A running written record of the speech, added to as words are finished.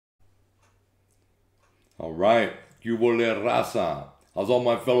All right, Cubole Raza. How's all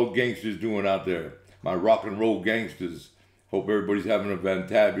my fellow gangsters doing out there? My rock and roll gangsters. Hope everybody's having a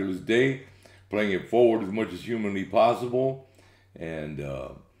fantabulous day, playing it forward as much as humanly possible. And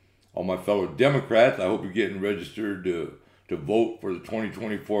all my fellow Democrats, I hope you're getting registered to vote for the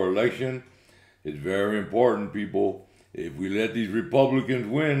 2024 election. It's very important, people. If we let these Republicans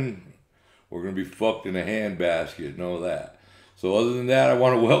win, we're going to be fucked in a handbasket. Know that. So other than that, I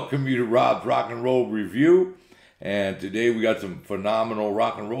want to welcome you to Rob's Rock and Roll Review. And today we got some phenomenal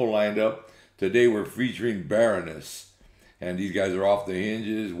rock and roll lined up. Today we're featuring Baroness. And these guys are off the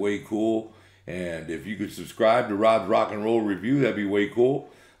hinges, way cool. And if you could subscribe to Rob's Rock and Roll Review, that'd be way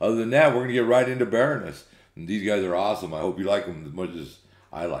cool. Other than that, we're going to get right into Baroness. And these guys are awesome. I hope you like them as much as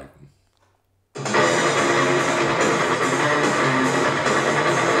I like them.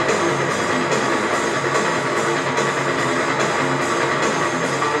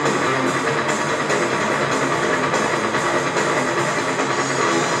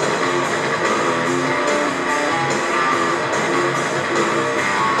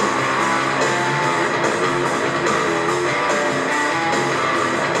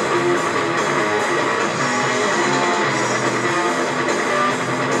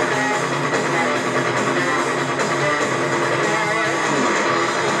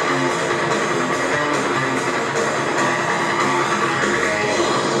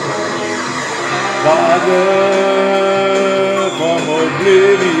 Father from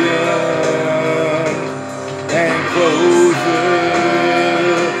oblivion and closer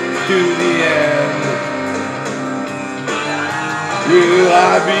to the end, will I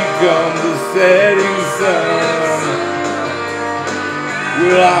become the setting sun?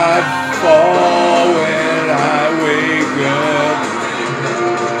 Will I fall when I wake up?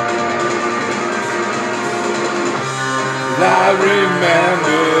 I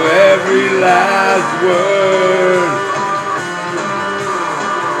remember every last word.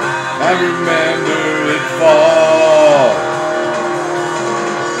 I remember it fall.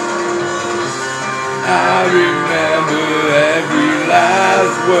 I remember every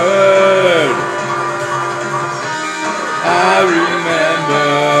last word. I remember.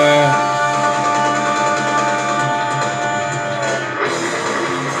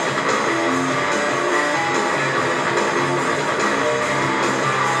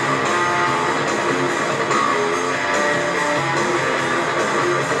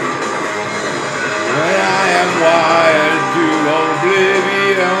 Wired to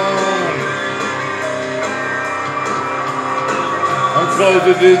oblivion, I'm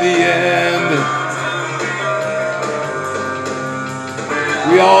closer to the end.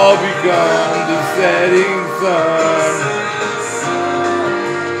 We all become the setting sun.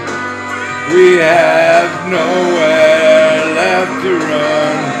 We have nowhere left to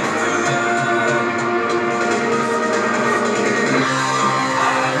run.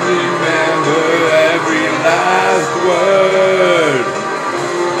 Remember every last word.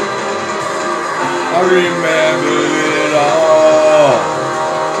 I remember it all.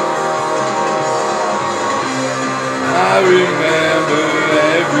 I remember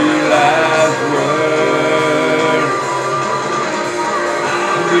every last word.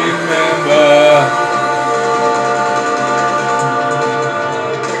 Remember.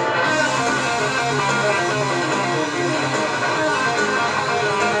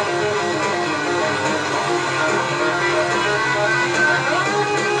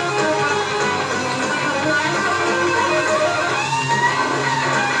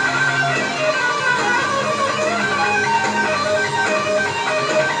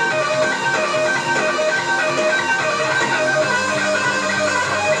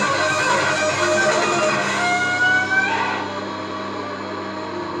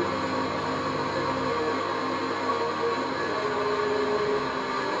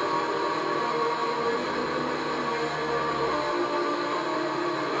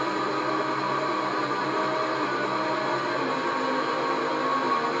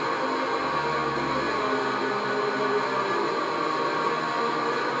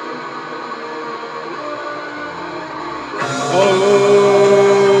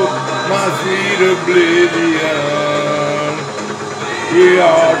 Oh, my sweet oblivion, we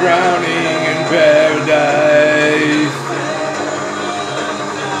are drowning in paradise.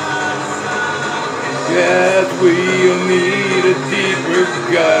 Yes, we'll need a deeper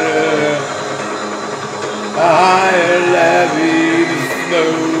gutter, a higher levee to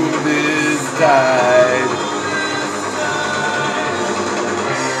slow this tide.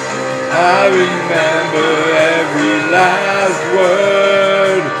 I remember every last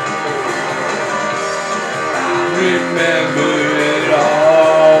word. Remember it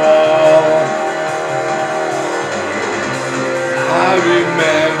all.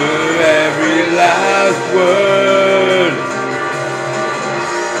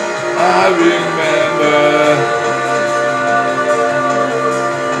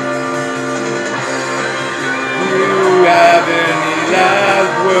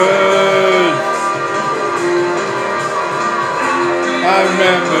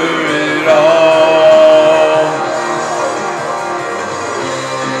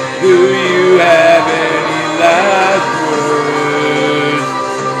 Do you have any last words?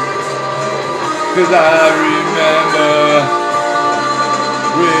 'Cause I remember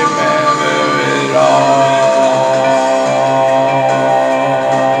it all.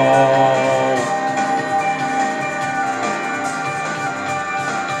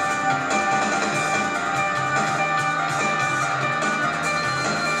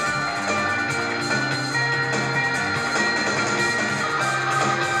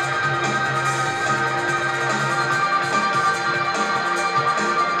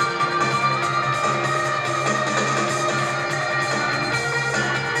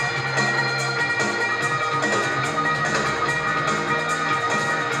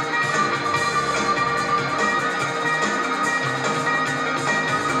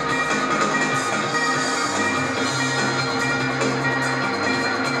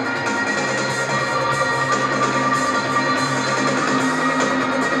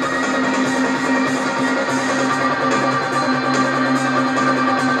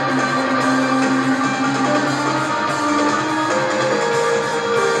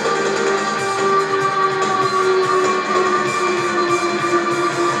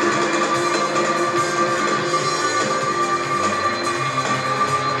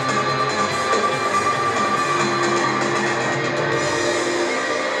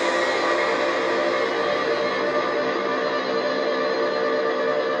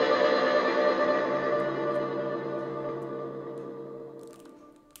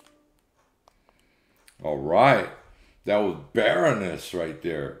 All right. That was Baroness right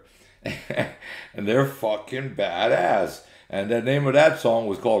there. And they're fucking badass. And the name of that song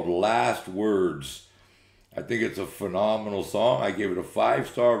was called Last Words. I think it's a phenomenal song. I gave it a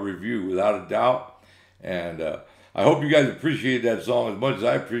 5-star review without a doubt. And I hope you guys appreciate that song as much as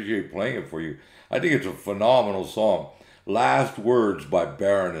I appreciate playing it for you. I think it's a phenomenal song. Last Words by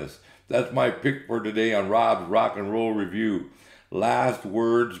Baroness. That's my pick for today on Rob's Rock and Roll Review. Last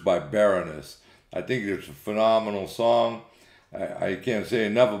Words by Baroness. I think it's a phenomenal song. I can't say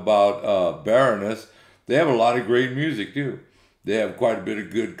enough about Baroness. They have a lot of great music too. They have quite a bit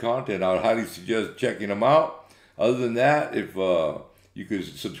of good content. I would highly suggest checking them out. Other than that, if you could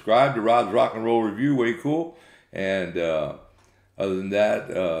subscribe to Rob's Rock and Roll Review, way cool. And other than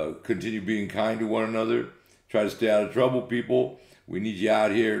that, continue being kind to one another. Try to stay out of trouble, people. We need you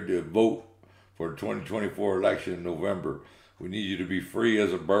out here to vote for the 2024 election in November. We need you to be free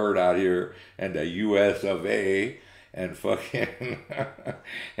as a bird out here in the US of A and fucking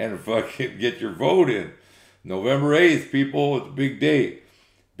get your vote in. November 8th, people, it's a big day.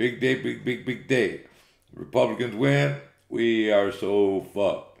 Big day, big day. Republicans win, we are so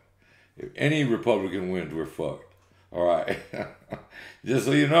fucked. If any Republican wins, we're fucked. All right. Just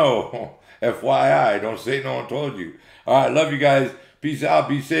so you know, FYI, don't say no one told you. All right, love you guys. Peace out,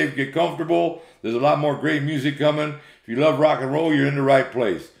 be safe, get comfortable. There's a lot more great music coming. If you love rock and roll, you're in the right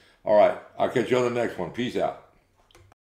place. All right, I'll catch you on the next one. Peace out.